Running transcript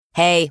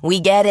Hey, we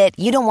get it.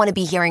 You don't want to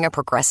be hearing a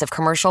Progressive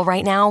commercial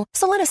right now,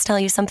 so let us tell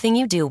you something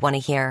you do want to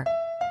hear.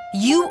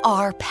 You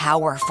are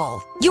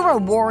powerful. You're a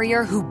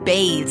warrior who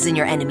bathes in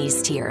your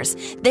enemy's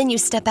tears. Then you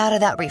step out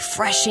of that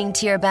refreshing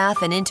tear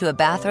bath and into a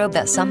bathrobe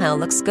that somehow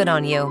looks good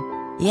on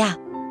you. Yeah,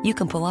 you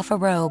can pull off a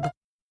robe.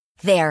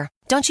 There.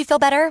 Don't you feel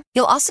better?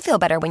 You'll also feel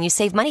better when you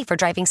save money for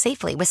driving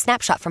safely with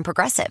Snapshot from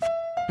Progressive.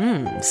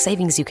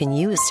 Savings you can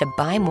use to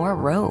buy more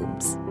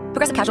robes.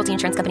 Progressive Casualty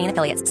Insurance Company and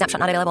Affiliates. Snapshot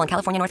not available in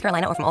California, North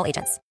Carolina, or from all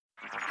agents.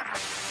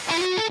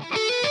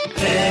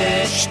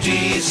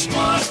 HD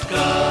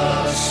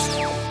Smartcast.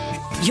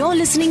 You're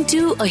listening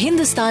to a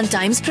Hindustan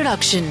Times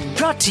production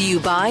brought to you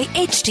by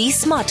HD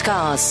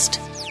Smartcast.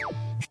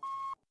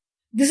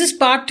 This is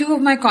part 2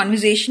 of my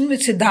conversation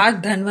with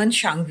Siddharth Dhanvant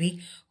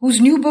Shanghvi, whose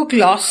new book,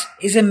 Loss,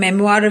 is a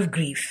memoir of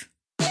grief.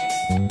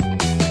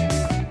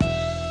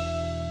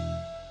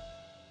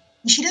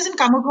 She doesn't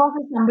come across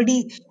as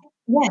somebody,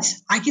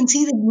 yes, I can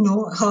see that,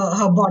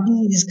 her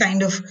body is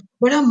kind of,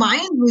 but her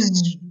mind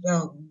was,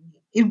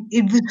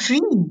 it was free,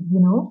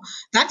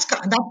 that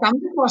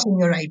comes across in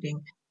your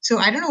writing. So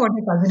I don't know what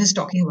my cousin is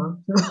talking about.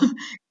 So,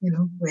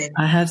 where.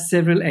 I have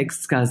several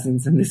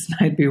ex-cousins and this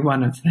might be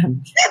one of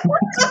them.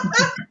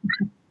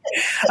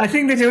 I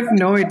think they don't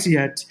know it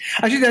yet.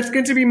 Actually, that's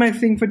going to be my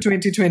thing for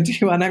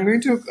 2021. I'm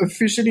going to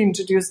officially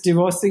introduce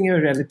divorcing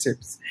your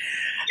relatives.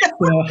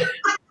 So,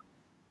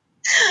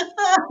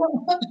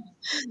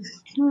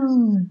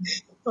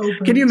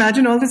 can you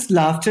imagine all this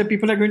laughter?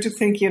 People are going to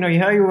think, here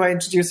you are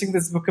introducing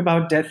this book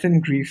about death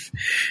and grief.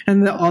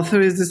 And the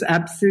author is this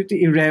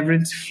absolutely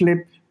irreverent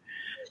flip.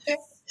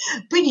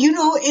 But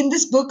in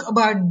this book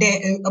about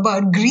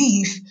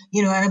grief,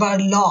 and about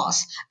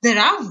loss, there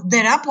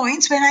are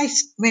points when I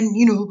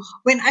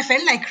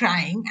felt like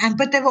crying,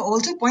 but there were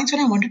also points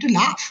when I wanted to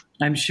laugh.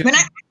 I'm sure. When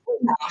I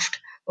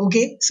laughed.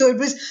 Okay, so it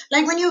was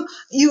like when you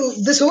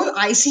this whole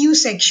ICU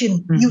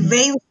section,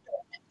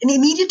 and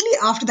immediately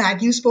after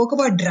that you spoke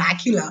about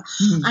Dracula,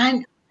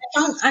 and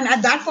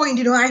at that point,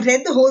 I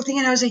read the whole thing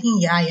and I was thinking,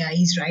 yeah,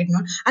 he's right, no?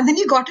 And then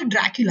you got to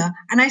Dracula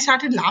and I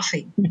started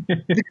laughing.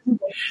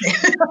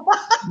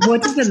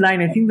 What is the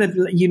line? I think that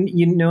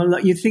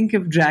you think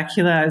of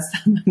Dracula as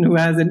someone who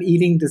has an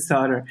eating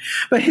disorder,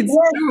 but it's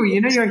true.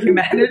 Your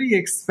humanity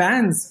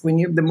expands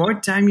when the more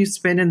time you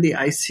spend in the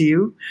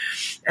ICU,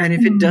 and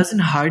if it doesn't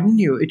harden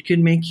you, it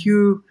can make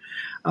you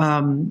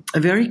a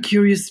very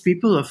curious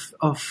people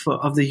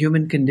of the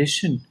human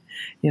condition.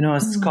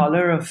 A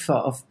scholar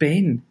of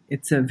pain.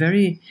 It's a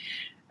very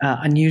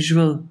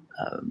unusual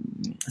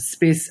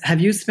space.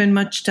 Have you spent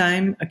much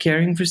time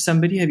caring for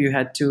somebody? Have you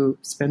had to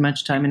spend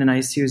much time in an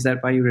ICU? Is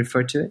that why you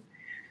refer to it?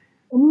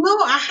 No,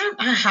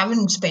 I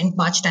haven't spent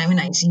much time in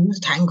ICU,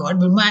 thank God.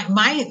 But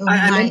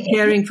I meant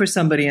caring for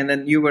somebody, and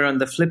then you were on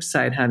the flip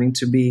side having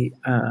to be,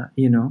 a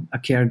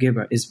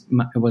caregiver.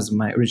 Was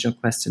my original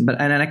question. But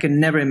and I can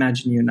never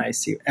imagine you in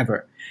ICU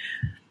ever.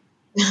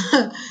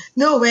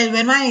 No, well,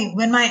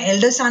 when my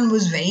elder son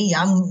was very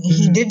young,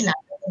 he did land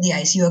in the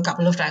ICU a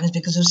couple of times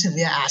because of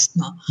severe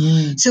asthma.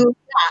 So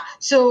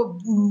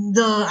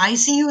the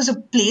ICU is a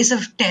place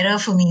of terror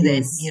for me.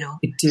 Yes, then,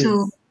 it is.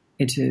 So,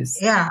 it is.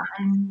 Yeah.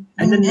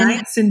 And the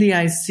nights in the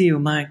ICU,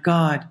 my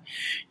God,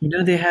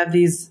 they have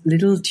these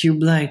little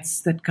tube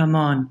lights that come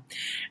on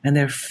and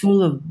they're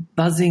full of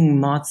buzzing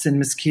moths and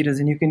mosquitoes,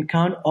 and you can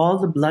count all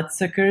the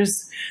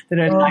bloodsuckers that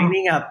are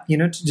lining up,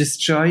 to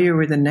destroy you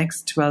over the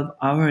next 12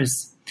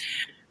 hours.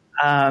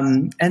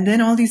 And then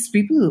all these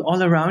people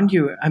all around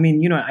you. I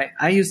mean,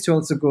 I used to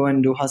also go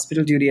and do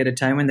hospital duty at a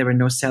time when there were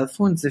no cell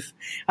phones. If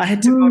I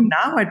had to go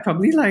now, I'd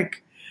probably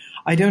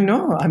I don't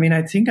know. I mean,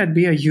 I think I'd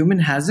be a human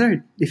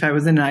hazard if I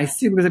was in an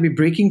ICU because I'd be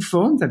breaking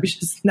phones. I'd be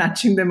just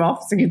snatching them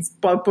off saying it's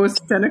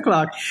post 10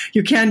 o'clock.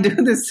 You can't do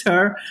this,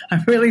 sir.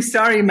 I'm really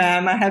sorry,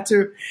 ma'am. I have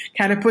to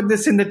kind of put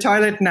this in the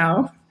toilet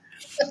now.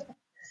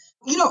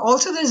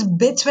 Also there's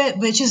bits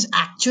which is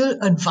actual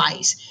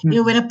advice.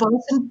 When a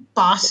person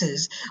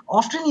passes,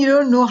 often you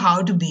don't know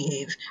how to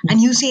behave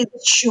and you say,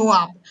 show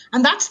up.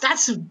 And that's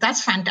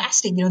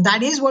fantastic.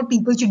 That is what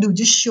people should do.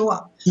 Just show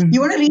up.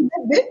 You want to read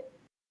that bit?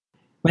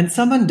 When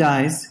someone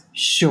dies,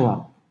 show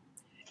up.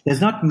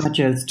 There's not much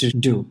else to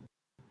do.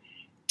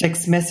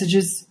 Text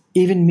messages,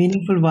 even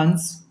meaningful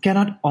ones,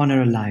 cannot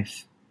honor a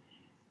life.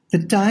 The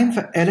time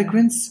for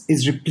eloquence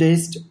is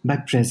replaced by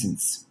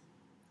presence.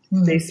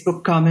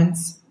 Facebook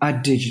comments are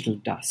digital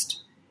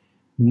dust.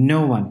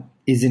 No one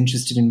is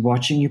interested in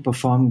watching you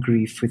perform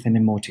grief with an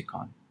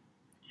emoticon.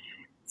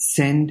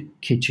 Send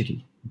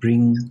khichdi,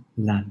 bring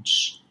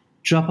lunch,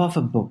 drop off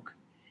a book,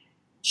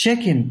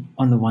 check in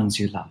on the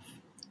ones you love.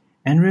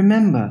 And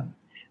remember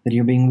that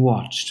you're being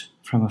watched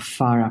from a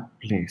far up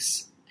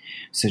place.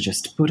 So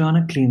just put on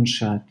a clean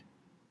shirt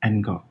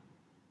and go.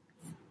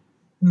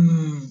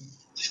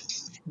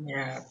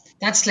 Yeah,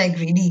 that's like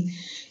really,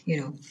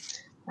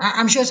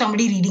 I'm sure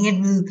somebody reading it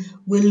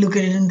will look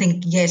at it and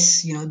think,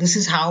 yes, this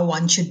is how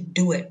one should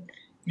do it.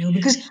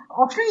 Because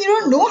often you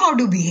don't know how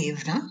to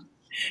behave, huh?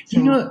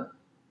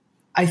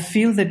 I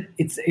feel that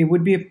it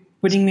would be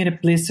putting me in a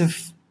place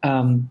of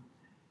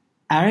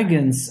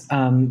arrogance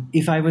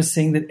if I was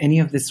saying that any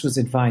of this was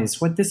advice.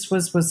 What this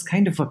was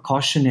kind of a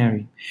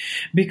cautionary,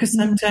 because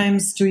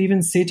sometimes to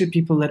even say to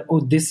people that, oh,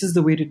 this is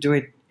the way to do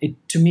it, it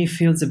to me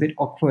feels a bit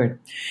awkward.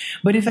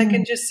 But if I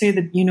can just say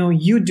that,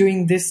 you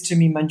doing this to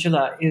me,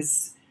 Manjula,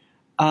 is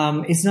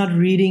not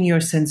reading your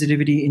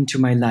sensitivity into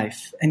my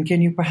life. And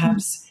can you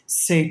perhaps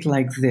say it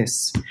like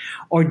this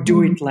or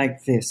do it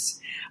like this?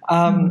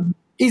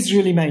 Is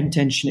really my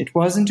intention. It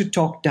wasn't to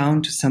talk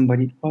down to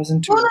somebody. It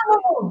wasn't to...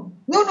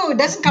 No, it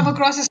doesn't come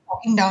across as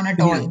talking down at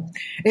all.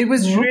 It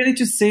was really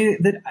to say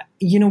that,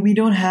 we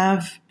don't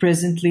have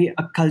presently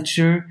a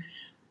culture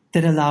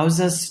that allows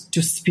us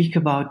to speak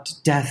about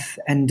death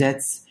and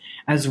deaths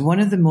as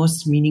one of the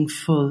most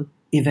meaningful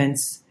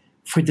events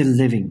for the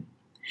living.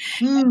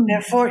 And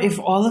therefore, if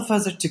all of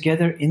us are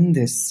together in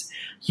this,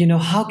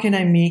 how can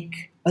I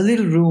make a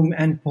little room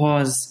and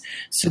pause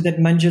so that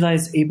Manjula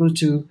is able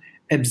to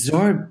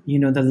absorb,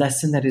 the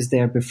lesson that is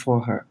there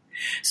before her.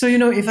 So,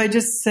 if I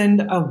just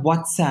send a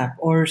WhatsApp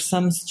or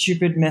some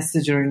stupid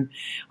message or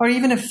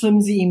even a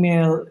flimsy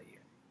email,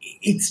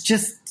 it's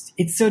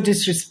so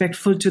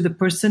disrespectful to the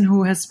person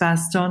who has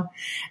passed on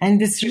and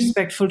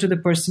disrespectful to the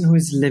person who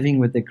is living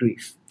with the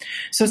grief.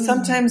 So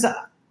sometimes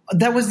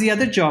that was the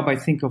other job, I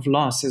think, of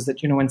loss, is that,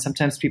 when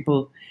sometimes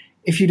people,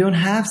 if you don't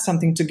have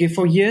something to give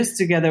for years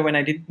together, when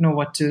I didn't know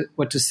what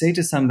to say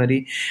to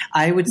somebody,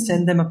 I would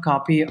send them a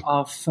copy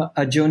of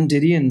Joan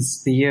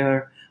Didion's The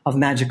Year of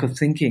Magical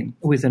Thinking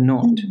with a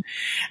note.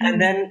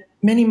 And then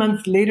many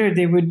months later,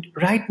 they would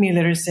write me a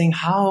letter saying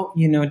how,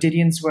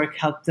 Didion's work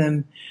helped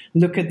them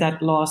look at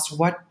that loss,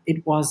 what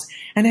it was.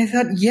 And I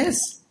thought,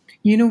 yes,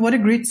 what a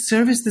great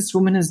service this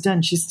woman has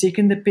done. She's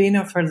taken the pain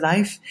of her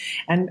life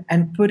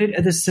and put it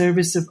at the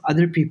service of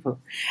other people.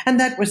 And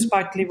that was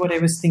partly what I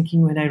was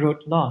thinking when I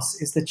wrote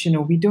Loss, is that,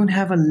 we don't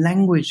have a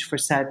language for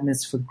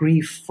sadness, for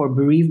grief, for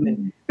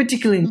bereavement,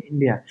 particularly in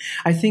India.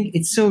 I think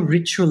it's so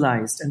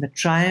ritualized, and the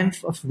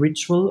triumph of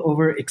ritual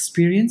over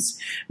experience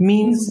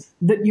means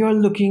that you're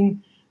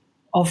looking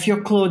off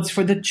your clothes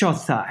for the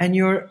chotha and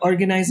you're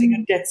organizing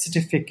a death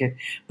certificate.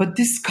 But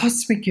this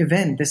cosmic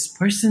event, this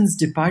person's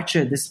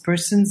departure, this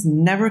person's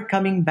never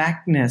coming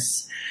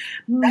backness,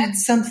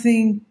 that's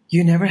something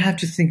you never have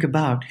to think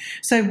about.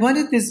 So I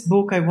wanted this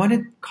book, I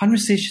wanted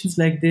conversations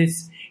like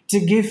this to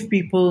give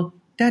people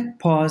that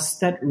pause,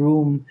 that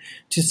room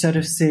to sort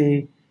of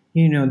say,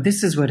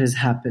 this is what has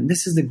happened.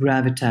 This is the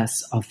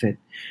gravitas of it.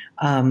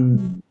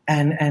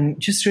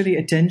 And just really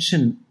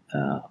attention,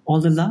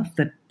 all the love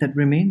that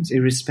remains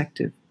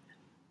irrespective.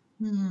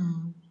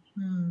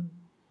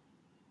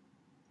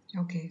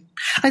 Okay.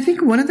 I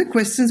think one of the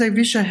questions I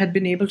wish I had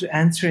been able to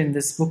answer in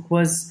this book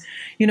was,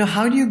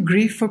 how do you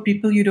grieve for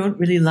people you don't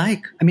really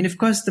like? I mean, of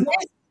course, the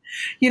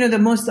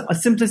most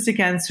simplistic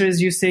answer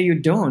is you say you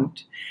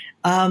don't.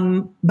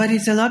 But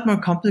it's a lot more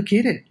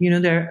complicated.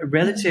 There are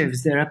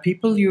relatives, there are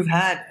people you've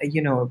had,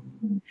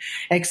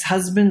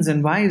 ex-husbands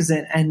and wives,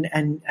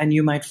 and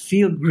you might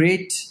feel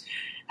great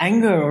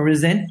anger or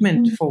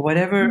resentment for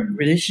whatever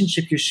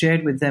relationship you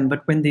shared with them.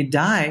 But when they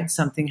die,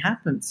 something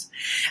happens.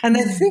 And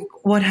I think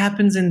what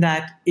happens in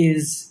that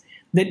is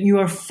that you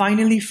are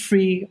finally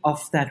free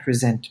of that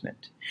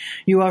resentment.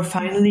 You are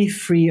finally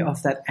free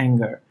of that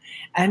anger.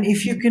 And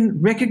if you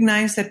can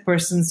recognize that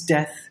person's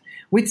death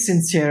with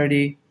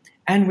sincerity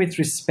and with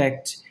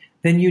respect,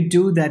 then you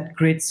do that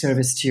great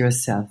service to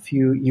yourself.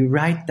 You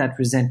write that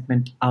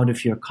resentment out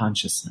of your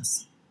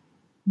consciousness.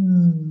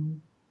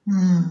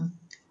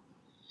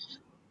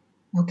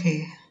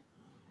 Okay.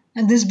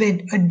 And this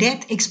bit, a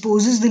death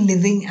exposes the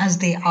living as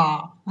they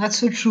are. That's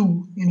so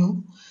true,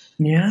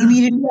 Yeah.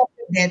 Immediately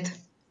after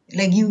death,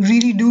 like you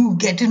really do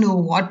get to know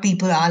what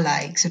people are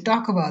like. So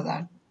talk about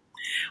that.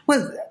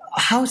 Well,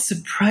 how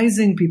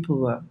surprising people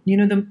were.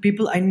 The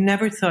people I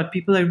never thought,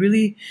 people I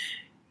really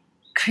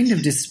kind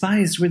of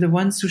despised, were the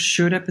ones who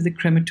showed up at the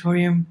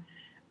crematorium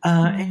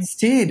and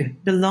stayed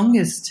the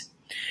longest.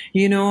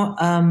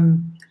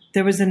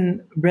 There was a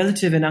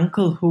relative, an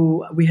uncle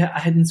who I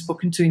hadn't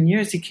spoken to in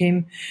years. He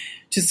came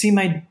to see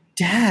my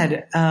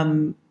dad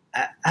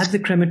at the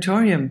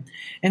crematorium.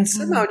 And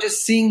somehow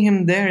just seeing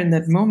him there in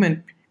that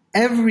moment,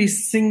 every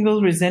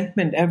single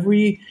resentment,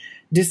 every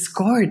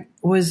discord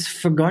was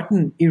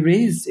forgotten,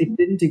 erased. It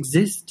didn't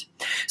exist.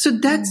 So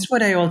that's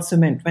what I also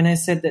meant when I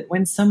said that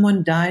when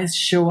someone dies,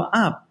 show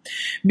up.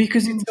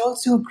 Because it's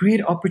also a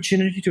great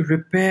opportunity to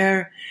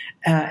repair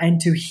and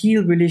to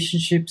heal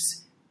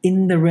relationships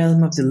in the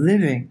realm of the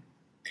living.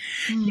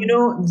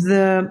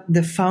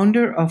 The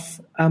founder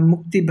of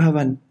Mukti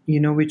Bhavan,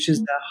 which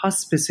is the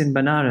hospice in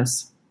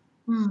Banaras,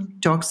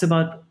 talks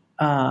about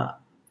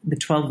the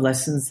 12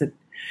 lessons that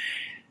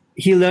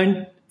he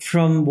learned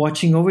from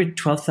watching over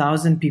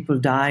 12,000 people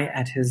die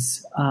at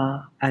his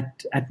at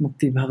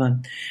Mukti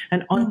Bhavan.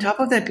 And on top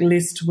of that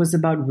list was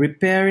about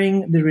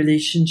repairing the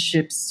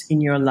relationships in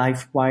your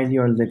life while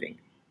you're living.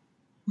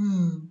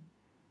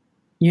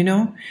 you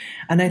know?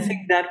 And I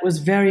think that was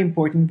very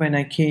important when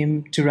I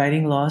came to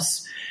writing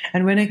Loss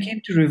and when I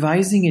came to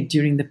revising it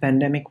during the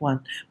pandemic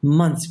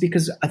months,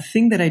 because a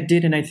thing that I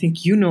did, and I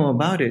think you know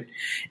about it,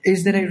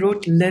 is that I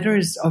wrote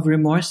letters of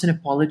remorse and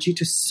apology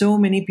to so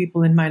many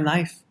people in my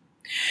life.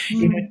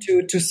 You know,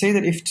 to say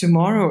that if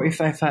tomorrow,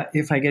 if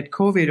I get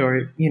COVID,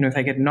 or, you know, if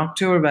I get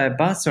knocked over by a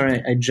bus, or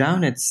I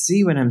drown at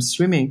sea when I'm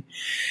swimming,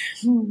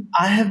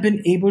 I have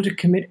been able to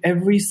commit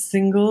every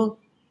single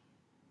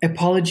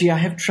apology. I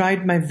have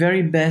tried my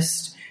very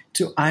best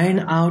to iron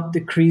out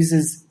the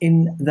creases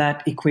in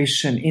that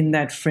equation, in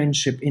that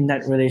friendship, in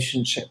that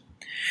relationship.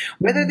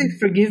 Whether they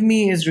forgive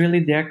me is really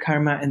their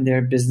karma and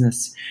their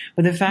business.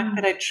 But the fact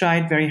that I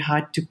tried very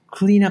hard to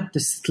clean up the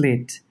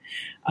slate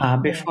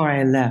before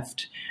I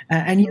left.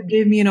 And you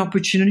gave me an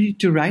opportunity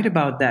to write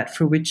about that,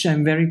 for which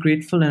I'm very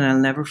grateful and I'll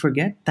never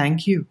forget.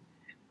 Thank you.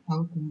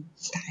 Oh,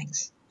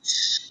 thanks.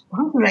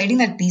 Wow, for writing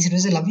that piece. It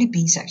was a lovely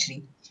piece,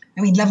 actually.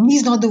 I mean, lovely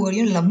is not the word.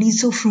 You know, lovely is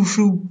so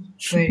frou-frou.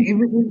 But it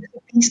was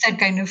a piece that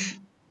kind of,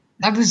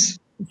 that was...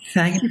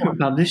 Thank you for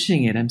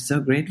publishing it. I'm so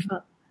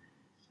grateful.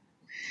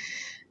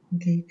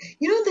 Okay.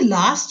 You know, the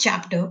last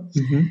chapter...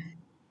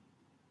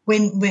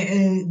 When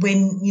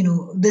you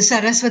know, the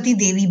Saraswati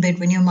Devi bit,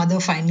 when your mother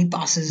finally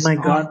passes. My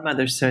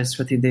godmother,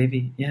 Saraswati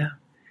Devi, yeah.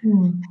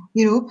 You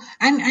know,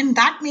 and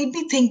that made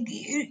me think,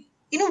 you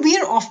know, we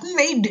are often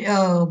very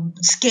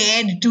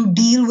scared to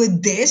deal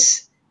with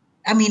this.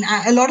 I mean,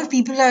 a lot of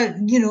people are,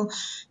 you know,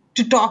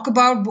 to talk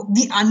about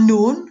the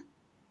unknown,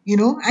 you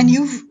know, and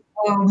you've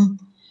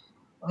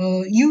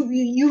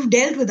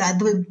dealt with that,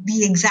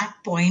 the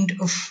exact point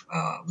of,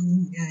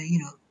 you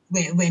know,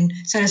 when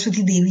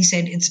Saraswati Devi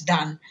said it's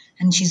done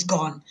and she's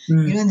gone,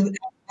 you know,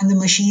 and the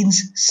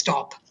machines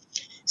stop.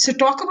 So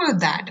talk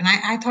about that. And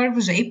I thought it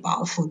was very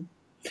powerful.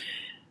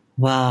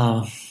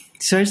 Wow.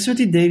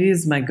 Saraswati Devi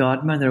is my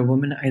godmother, a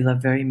woman I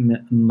love very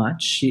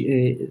much.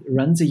 She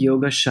runs a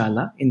yoga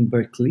shala in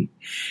Berkeley,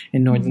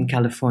 in Northern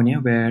California,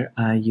 where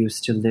I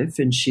used to live.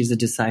 And she's a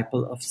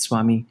disciple of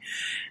Swami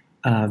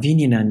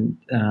Vinyananda,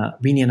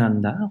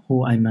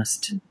 who I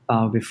must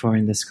bow before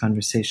in this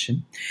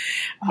conversation.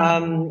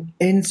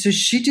 And so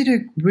she did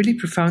a really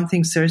profound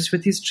thing.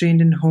 Saraswati is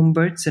trained in home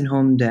births and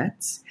home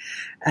deaths.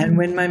 And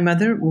when my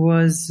mother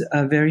was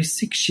very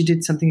sick, she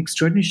did something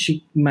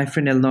extraordinary. My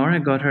friend Elnora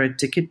got her a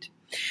ticket,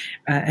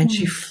 and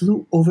she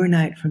flew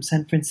overnight from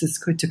San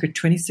Francisco. It took her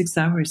 26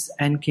 hours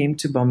and came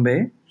to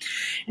Bombay.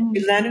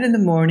 She landed in the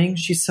morning.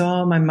 She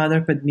saw my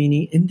mother,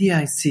 Padmini, in the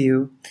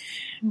ICU.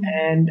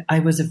 And I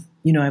was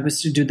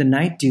to do the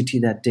night duty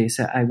that day.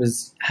 So I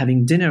was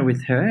having dinner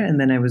with her, and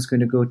then I was going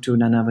to go to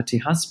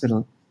Nanavati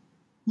Hospital.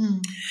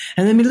 And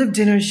in the middle of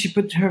dinner, she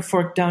put her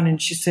fork down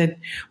and she said,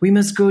 "We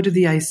must go to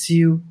the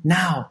ICU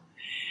now."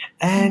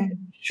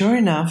 And sure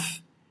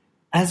enough,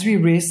 as we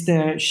raced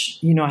there,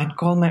 you know, I had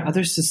called my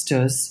other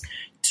sisters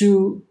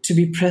to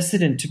be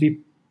present, to be,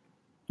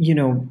 you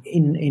know,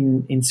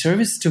 in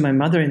service to my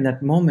mother in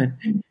that moment.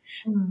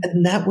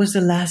 And that was the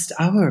last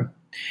hour.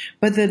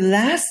 But the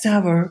last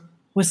hour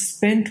was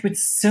spent with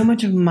so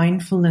much of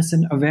mindfulness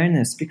and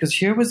awareness, because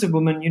here was a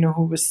woman, you know,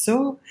 who was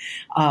so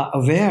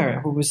aware,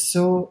 who was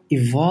so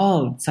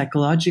evolved,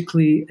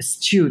 psychologically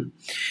astute,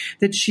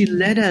 that she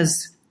led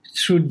us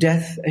through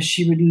death as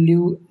she would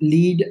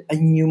lead a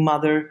new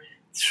mother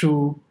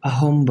through a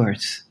home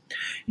birth.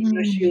 You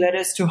know, she led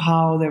us to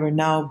how there were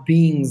now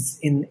beings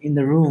in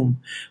the room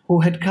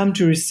who had come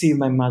to receive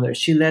my mother.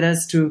 She led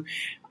us to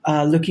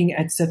looking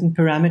at certain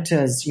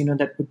parameters, you know,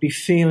 that would be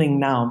failing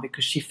now,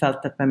 because she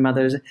felt that my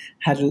mother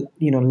had,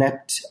 you know,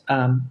 leapt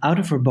out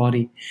of her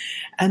body.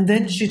 And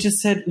then she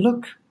just said,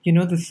 "Look, you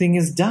know, the thing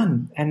is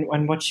done."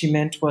 And what she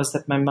meant was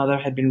that my mother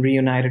had been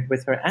reunited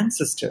with her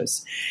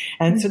ancestors.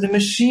 And so the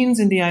machines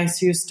in the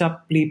ICU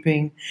stopped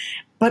bleeping.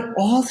 But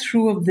all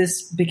through of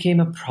this became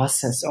a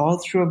process. All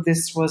through of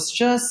this was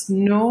just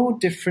no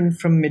different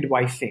from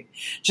midwifing.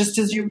 Just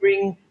as you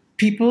bring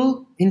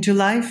people into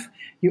life,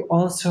 you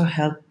also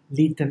help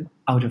lead them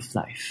out of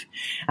life.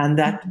 And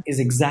that is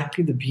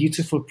exactly the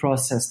beautiful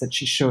process that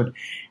she showed.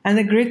 And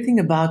the great thing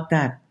about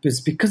that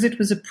was because it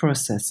was a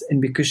process, and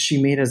because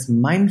she made us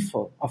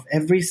mindful of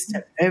every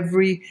step,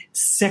 every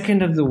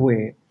second of the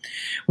way,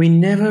 we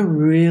never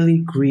really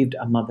grieved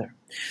a mother.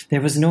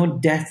 There was no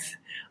death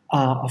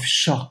of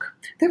shock.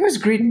 There was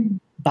great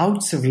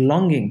bouts of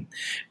longing,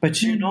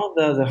 but you know,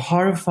 the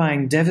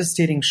horrifying,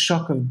 devastating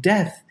shock of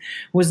death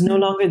was no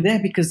longer there,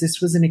 because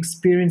this was an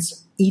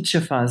experience each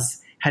of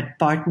us had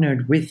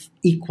partnered with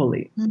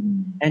equally.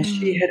 And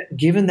she had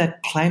given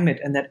that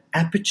climate and that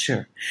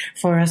aperture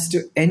for us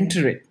to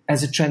enter it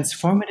as a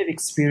transformative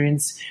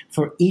experience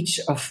for each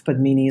of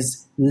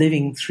Padmini's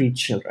living 3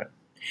 children.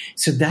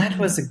 So that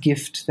was a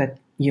gift that,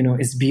 you know,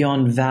 is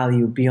beyond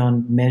value,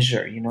 beyond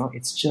measure. You know,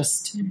 it's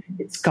just,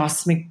 it's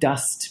cosmic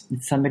dust.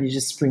 It's somebody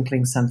just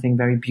sprinkling something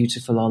very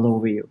beautiful all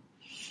over you.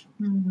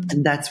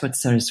 And that's what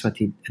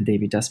Saraswati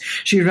Devi does.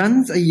 She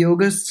runs a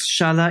yoga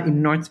shala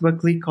in North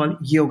Berkeley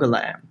called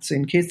Yogalaya. So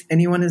in case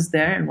anyone is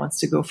there and wants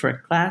to go for a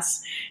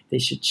class, they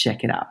should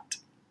check it out.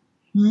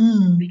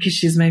 Because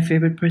she's my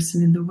favorite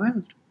person in the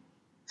world.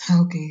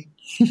 Okay.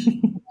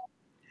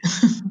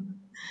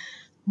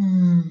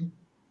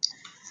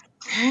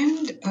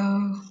 And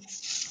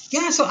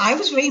yeah, so I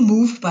was very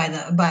moved by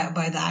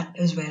that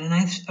as well, and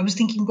I was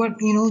thinking, what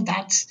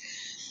that's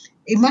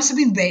it must have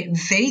been very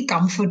very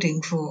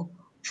comforting for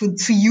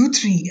you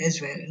three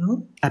as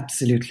well.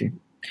 Absolutely.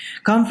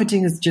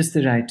 Comforting is just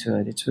the right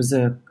word. It was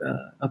a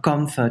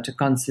comfort, a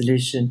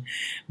consolation,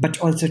 but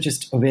also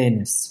just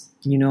awareness.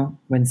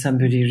 When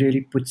somebody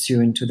really puts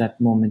you into that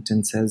moment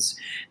and says,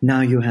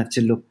 now you have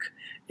to look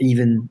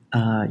even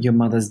your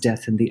mother's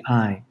death in the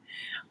eye.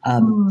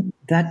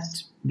 That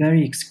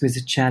very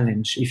exquisite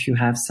challenge, if you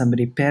have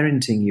somebody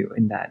parenting you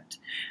in that,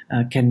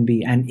 can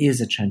be and is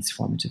a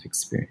transformative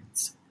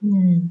experience.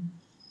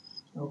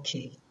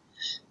 Okay.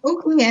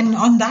 And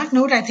on that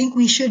note, I think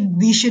we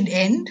should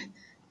end.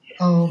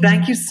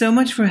 Thank you so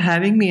much for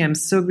having me. I'm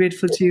so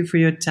grateful to you for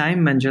your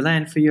time, Manjula,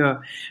 and for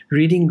your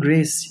reading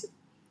grace.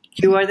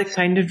 You are the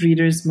kind of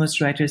readers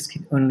most writers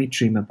can only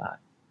dream about.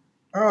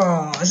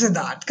 Oh,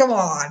 Siddharth, come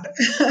on.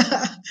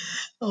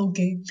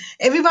 Okay.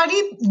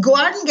 Everybody, go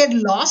out and get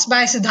lost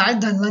by Siddharth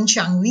Dhanvant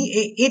Shanghvi.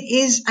 It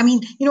is,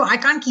 I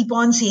can't keep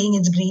on saying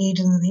it's great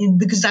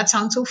because that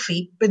sounds so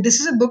fake, but this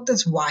is a book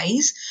that's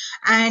wise,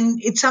 and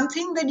it's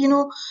something that,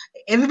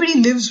 everybody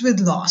lives with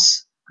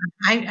loss.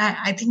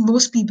 I think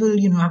most people,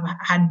 have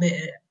had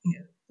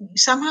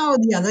somehow or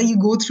the other, you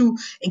go through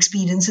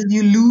experiences,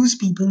 you lose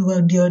people who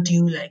are dear to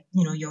you, like,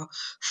 your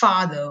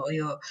father or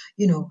your,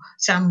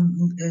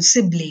 some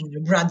sibling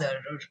or brother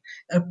or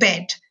a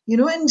pet,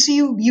 and so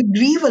you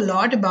grieve a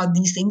lot about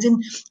these things,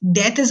 and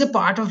death is a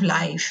part of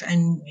life,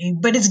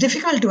 but it's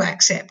difficult to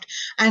accept.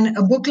 And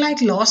a book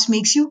like Loss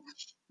makes you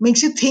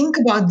think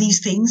about these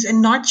things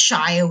and not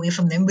shy away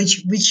from them,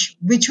 which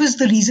was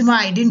the reason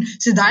why I didn't,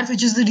 Siddharth,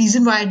 which is the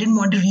reason why I didn't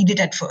want to read it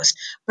at first.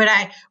 But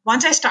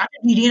once I started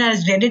reading it, I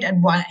read it at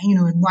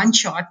one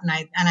shot, and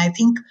I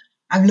think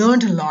I've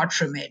learned a lot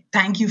from it.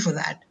 Thank you for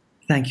that.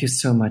 Thank you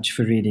so much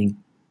for reading.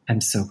 I'm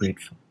so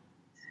grateful.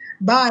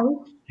 Bye.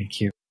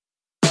 Thank you.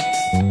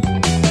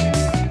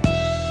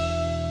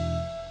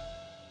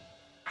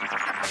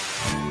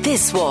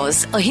 This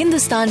was a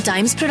Hindustan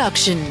Times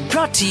production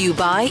brought to you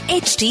by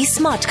HT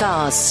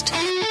Smartcast.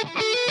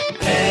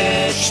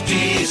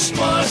 HT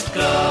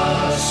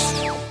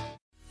Smartcast.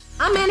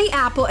 I'm Annie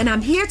Apple, and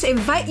I'm here to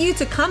invite you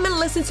to come and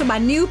listen to my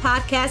new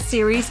podcast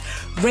series,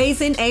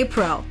 Raising a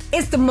Pro.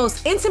 It's the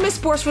most intimate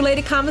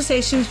sports-related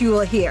conversations you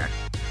will hear.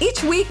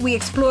 Each week, we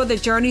explore the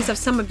journeys of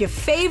some of your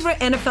favorite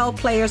NFL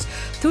players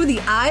through the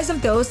eyes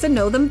of those that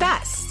know them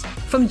best.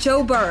 From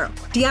Joe Burrow,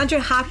 DeAndre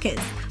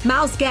Hopkins,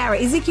 Myles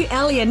Garrett, Ezekiel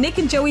Elliott, Nick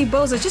and Joey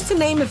Bosa, just to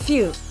name a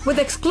few. With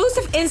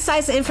exclusive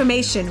insights and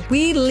information,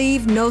 we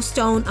leave no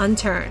stone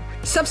unturned.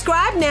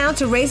 Subscribe now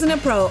to Raising a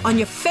Pro on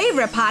your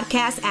favorite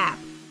podcast app.